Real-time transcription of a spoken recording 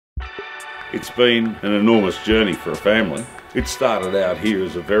It's been an enormous journey for a family. It started out here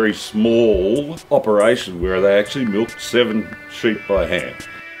as a very small operation where they actually milked 7 sheep by hand.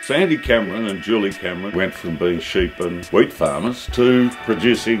 Sandy Cameron and Julie Cameron went from being sheep and wheat farmers to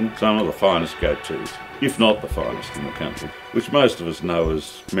producing some of the finest goat cheese, if not the finest in the country, which most of us know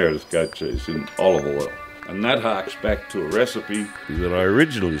as Meredith goat cheese in olive oil. And that harks back to a recipe that I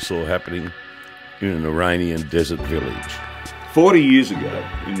originally saw happening in an Iranian desert village. 40 years ago,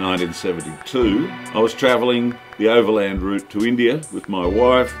 in 1972, I was travelling the overland route to India with my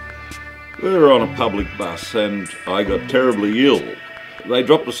wife. We were on a public bus and I got terribly ill. They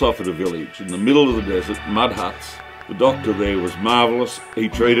dropped us off at a village in the middle of the desert, mud huts. The doctor there was marvellous. He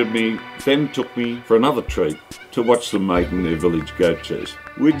treated me, then took me for another treat to watch them making their village goat cheese,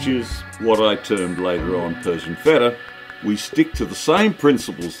 which is what I termed later on Persian feta. We stick to the same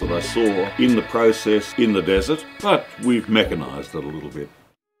principles that I saw in the process in the desert, but we've mechanised it a little bit.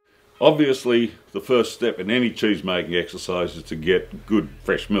 Obviously, the first step in any cheese making exercise is to get good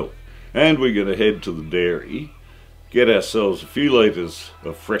fresh milk. And we're going to head to the dairy, get ourselves a few litres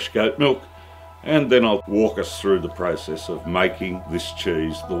of fresh goat milk, and then I'll walk us through the process of making this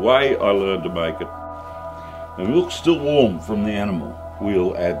cheese the way I learned to make it. The milk's still warm from the animal.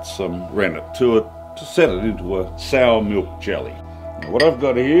 We'll add some rennet to it to set it into a sour milk jelly. Now what I've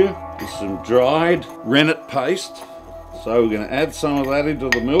got here is some dried rennet paste. So we're going to add some of that into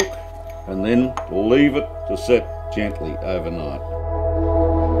the milk and then leave it to set gently overnight.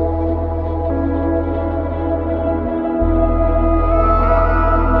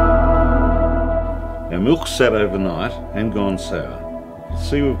 Our milk's sat overnight and gone sour. You can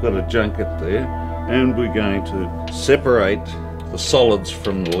see we've got a junket there, and we're going to separate the solids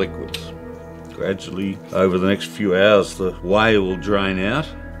from the liquids. Gradually, over the next few hours, the whey will drain out.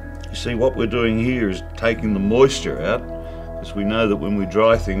 You see, what we're doing here is taking the moisture out, because we know that when we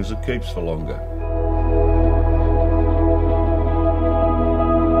dry things, it keeps for longer.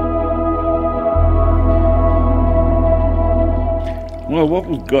 Well, what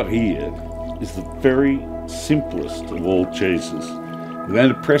we've got here is the very simplest of all cheeses. We're going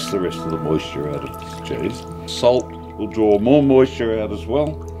to press the rest of the moisture out of this cheese. Salt will draw more moisture out as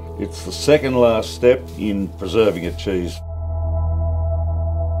well. It's the second last step in preserving a cheese.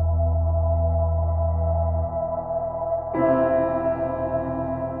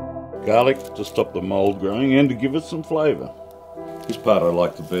 Garlic to stop the mould growing and to give it some flavour. This part I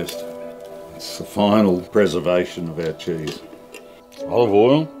like the best. It's the final preservation of our cheese. Olive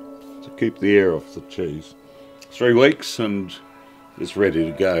oil to keep the air off the cheese. 3 weeks and it's ready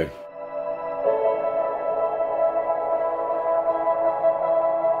to go.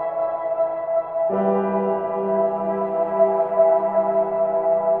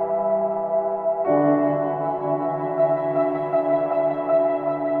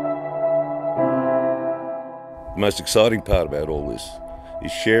 The most exciting part about all this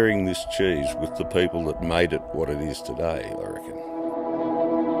is sharing this cheese with the people that made it what it is today, I reckon.